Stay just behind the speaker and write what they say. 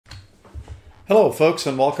Hello folks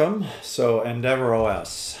and welcome. So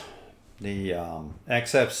EndeavourOS, the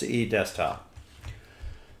Xfce desktop.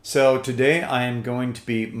 So today I am going to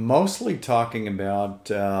be mostly talking about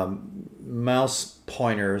mouse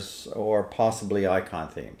pointers or possibly icon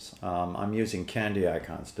themes. I'm using candy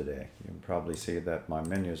icons today. You can probably see that my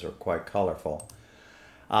menus are quite colorful.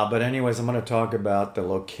 But anyways, I'm going to talk about the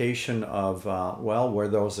location of, well, where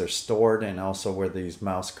those are stored and also where these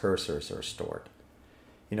mouse cursors are stored.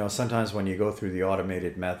 You know, sometimes when you go through the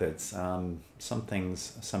automated methods, some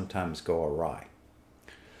things sometimes go awry.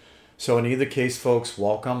 So in either case, folks,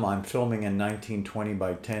 welcome. I'm filming in 1920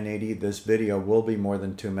 by 1080. This video will be more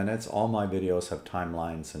than 2 minutes. All my videos have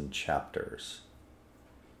timelines and chapters.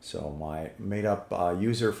 So my made-up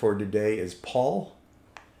user for today is Paul.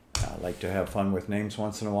 I like to have fun with names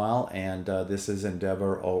once in a while, and this is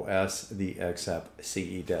EndeavourOS the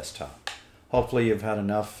Xfce desktop. Hopefully you've had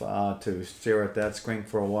enough to stare at that screen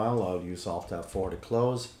for a while. I'll use Alt F4 to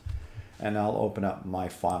close, and I'll open up my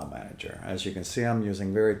file manager. As you can see, I'm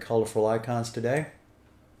using very colorful icons today,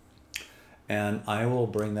 and I will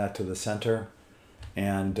bring that to the center,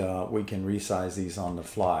 and we can resize these on the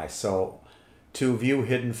fly. So to view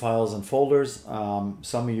hidden files and folders,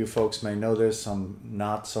 some of you folks may know this, some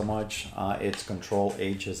not so much. It's Control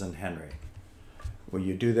H as in Henry. When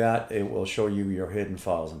you do that, it will show you your hidden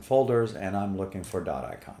files and folders, and I'm looking for dot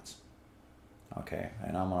icons. Okay,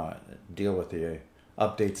 and I'm going to deal with the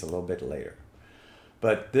updates a little bit later.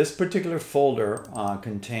 But this particular folder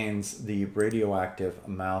contains the radioactive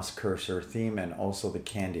mouse cursor theme and also the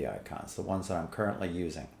candy icons, the ones that I'm currently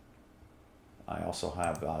using. I also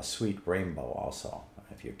have Sweet Rainbow also.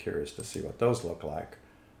 If you're curious to see what those look like,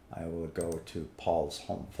 I will go to Paul's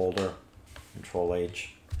home folder, Control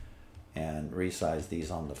H, and resize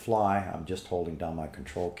these on the fly. I'm just holding down my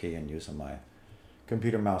control key and using my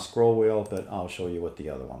computer mouse scroll wheel, but I'll show you what the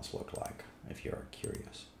other ones look like if you're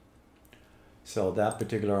curious. So that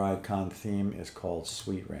particular icon theme is called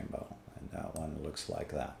Sweet Rainbow, and that one looks like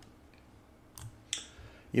that.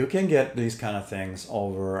 You can get these kind of things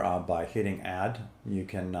over by hitting add. You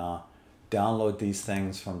can download these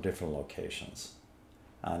things from different locations.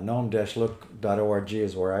 gnome-look.org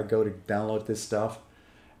is where I go to download this stuff,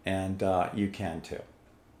 and you can too.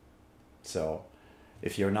 So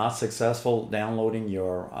if you're not successful downloading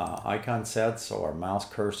your icon sets or mouse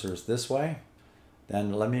cursors this way,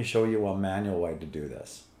 then let me show you a manual way to do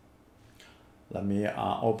this. Let me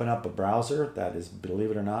open up a browser that is, believe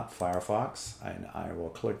it or not, Firefox, and I will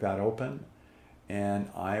click that open, and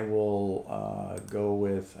I will go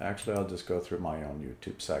with, actually I'll just go through my own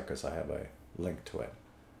YouTube site because I have a link to it.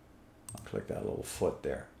 I'll click that little foot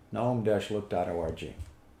there, gnome-look.org.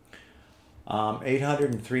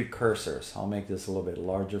 803 cursors. I'll make this a little bit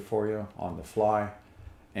larger for you on the fly,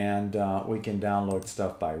 and we can download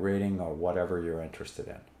stuff by rating or whatever you're interested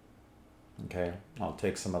in. Okay, I'll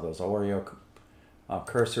take some of those Oreo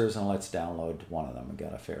cursors and let's download one of them and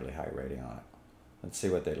get a fairly high rating on it. Let's see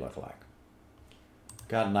what they look like.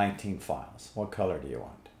 Got 19 files. What color do you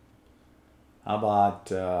want? How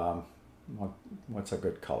about what's a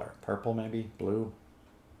good color? Purple maybe? Blue?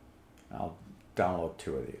 I'll download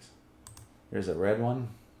 2 of these. Here's a red one,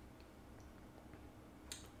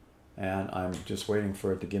 and I'm just waiting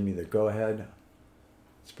for it to give me the go-ahead.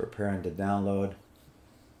 It's preparing to download,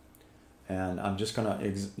 and I'm just going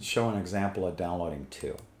to show an example of downloading 2.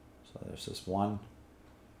 So there's this one,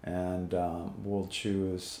 and we'll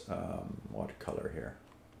choose what color here?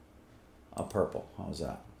 A purple. How's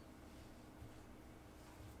that?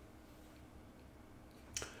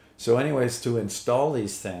 So anyways, to install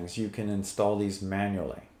these things, you can install these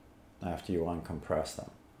manually after you uncompress them.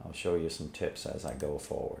 I'll show you some tips as I go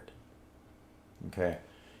forward. Okay,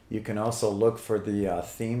 you can also look for the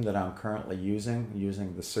theme that I'm currently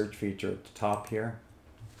using the search feature at the top here,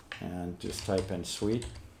 and just type in Sweet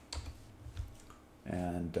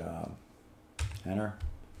and enter,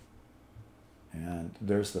 and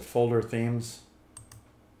there's the folder themes,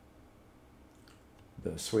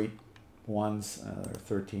 the Sweet ones. There are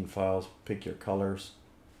 13 files. Pick your colors.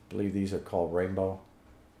 I believe these are called Rainbow.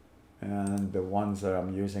 And the ones that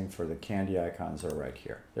I'm using for the candy icons are right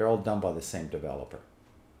here. They're all done by the same developer.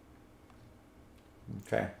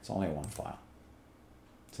 Okay, it's only one file.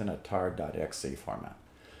 It's in a tar.xc format.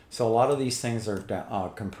 So a lot of these things are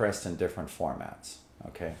compressed in different formats.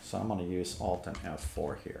 Okay, so I'm going to use Alt and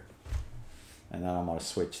F4 here. And then I'm going to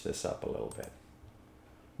switch this up a little bit.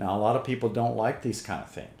 Now, a lot of people don't like these kind of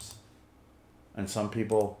themes. And some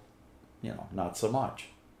people, you know, not so much.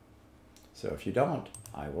 So if you don't,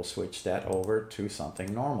 I will switch that over to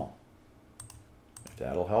something normal, if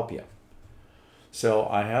that'll help you. So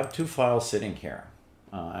I have 2 files sitting here.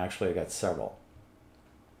 Actually, I got several.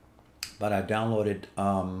 But I downloaded,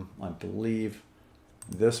 I believe,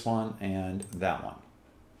 this one and that one,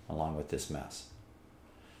 along with this mess.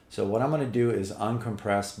 So what I'm going to do is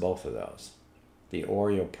uncompress both of those. The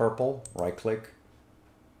Oreo purple, right-click,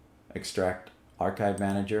 extract Archive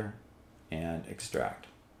Manager, and extract.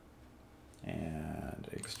 And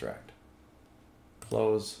extract.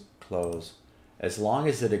 Close, close. As long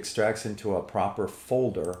as it extracts into a proper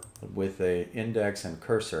folder with a index and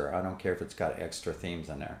cursor, I don't care if it's got extra themes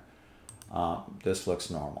in there. This looks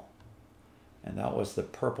normal. And that was the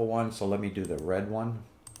purple one, so let me do the red one.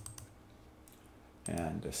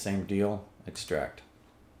 And the same deal, extract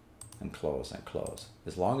and close and close.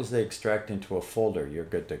 As long as they extract into a folder, you're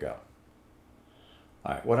good to go.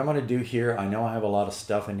 All right, what I'm going to do here, I know I have a lot of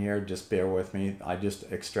stuff in here, just bear with me. I just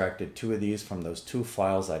extracted 2 of these from those 2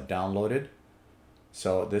 files I downloaded.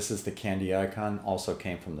 So this is the candy icon, also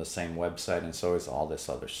came from the same website, and so is all this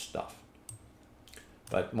other stuff.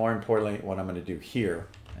 But more importantly, what I'm going to do here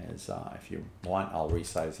is, if you want, I'll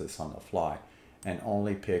resize this on the fly, and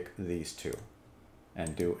only pick these 2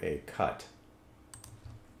 and do a cut.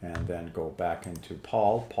 And then go back into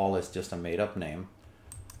Paul. Paul is just a made-up name.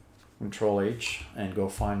 Control H and go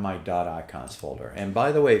find my .icons folder. And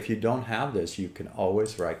by the way, if you don't have this, you can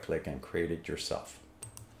always right-click and create it yourself.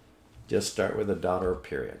 Just start with a dot or a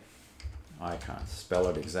period. Icons, spell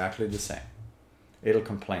it exactly the same. It'll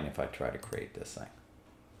complain if I try to create this thing.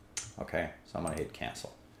 Okay, so I'm going to hit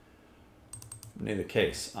cancel. In either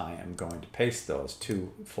case, I am going to paste those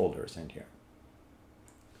 2 folders in here.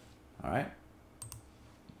 All right.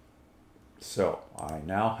 So I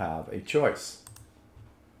now have a choice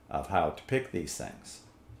of how to pick these things.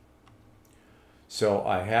 So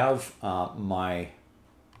I have my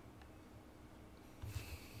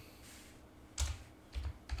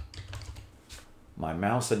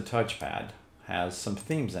mouse and touchpad has some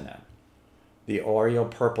themes in it. The Oreo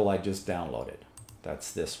purple I just downloaded.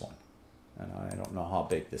 That's this one. And I don't know how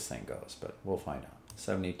big this thing goes, but we'll find out.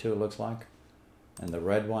 72 looks like. And the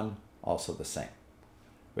red one, also the same.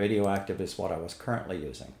 Radioactive is what I was currently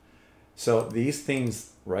using. So these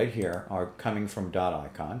themes right here are coming from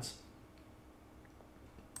 .icons.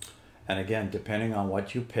 And again, depending on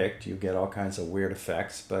what you picked, you get all kinds of weird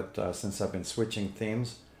effects. But since I've been switching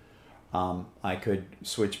themes, I could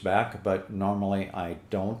switch back, but normally I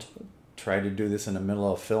don't try to do this in the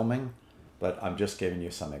middle of filming, but I'm just giving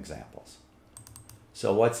you some examples.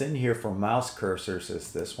 So what's in here for mouse cursors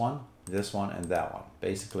is this one, and that one.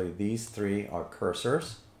 Basically, these 3 are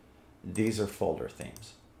cursors. These are folder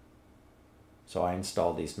themes. So I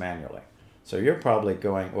installed these manually. So you're probably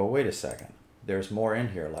going, well, wait a second. There's more in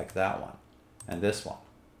here like that one, and this one,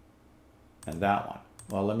 and that one.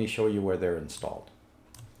 Well, let me show you where they're installed.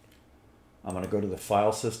 I'm going to go to the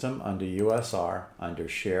File System, under USR, under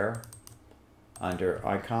Share, under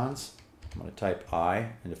Icons. I'm going to type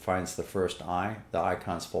I, and it finds the first I. The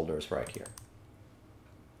Icons folder is right here.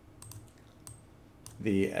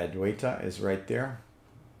 The Adwaita is right there.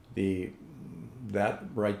 That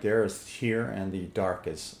right there is here, and the dark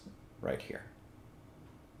is right here.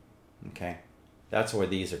 Okay, that's where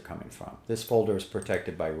these are coming from. This folder is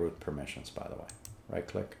protected by root permissions, by the way.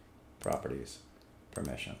 Right-click, Properties,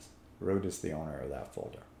 Permissions. Root is the owner of that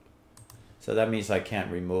folder. So that means I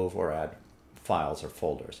can't remove or add files or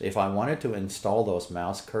folders. If I wanted to install those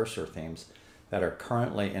mouse cursor themes that are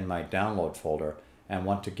currently in my download folder and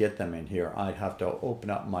want to get them in here, I'd have to open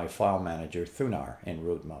up my file manager Thunar in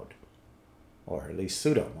root mode, or at least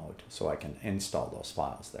sudo mode, so I can install those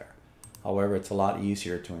files there. However, it's a lot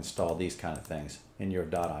easier to install these kind of things in your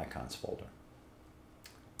 .icons folder.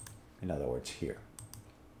 In other words, here.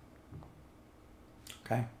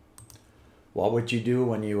 Okay. What would you do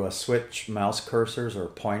when you switch mouse cursors or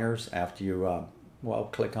pointers after you, well,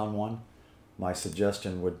 click on one? My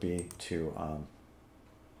suggestion would be to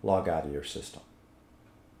log out of your system.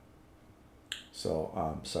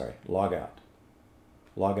 So, sorry, log out.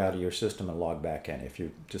 Log out of your system and log back in if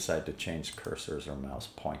you decide to change cursors or mouse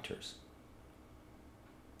pointers.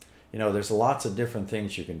 You know, there's lots of different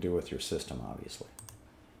things you can do with your system, obviously.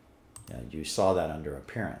 Yeah, you saw that under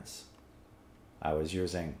Appearance. I was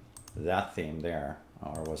using that theme there,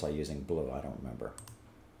 or was I using blue? I don't remember.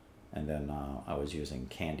 And then I was using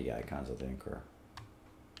candy icons, I think, or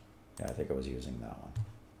yeah, I think I was using that one.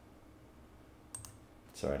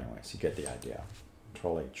 So anyways, you get the idea.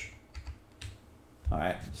 Control H. All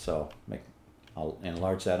right, so I'll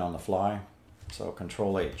enlarge that on the fly. So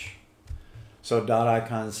Control H. So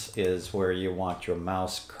 .icons is where you want your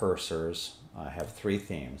mouse cursors. I have 3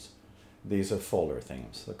 themes. These are folder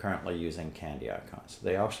themes. They're currently using candy icons.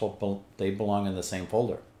 They belong in the same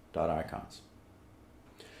folder, .icons.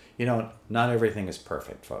 You know, not everything is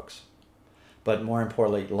perfect, folks. But more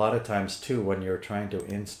importantly, a lot of times too, when you're trying to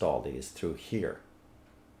install these through here,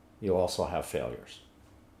 you also have failures.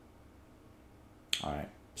 All right,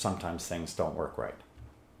 sometimes things don't work right.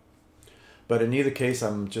 But in either case,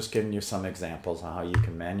 I'm just giving you some examples on how you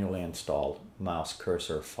can manually install mouse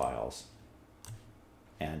cursor files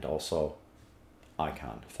and also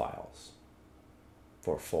icon files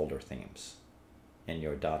for folder themes in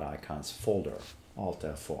your .icons folder, Alt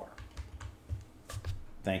F4.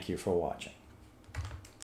 Thank you for watching.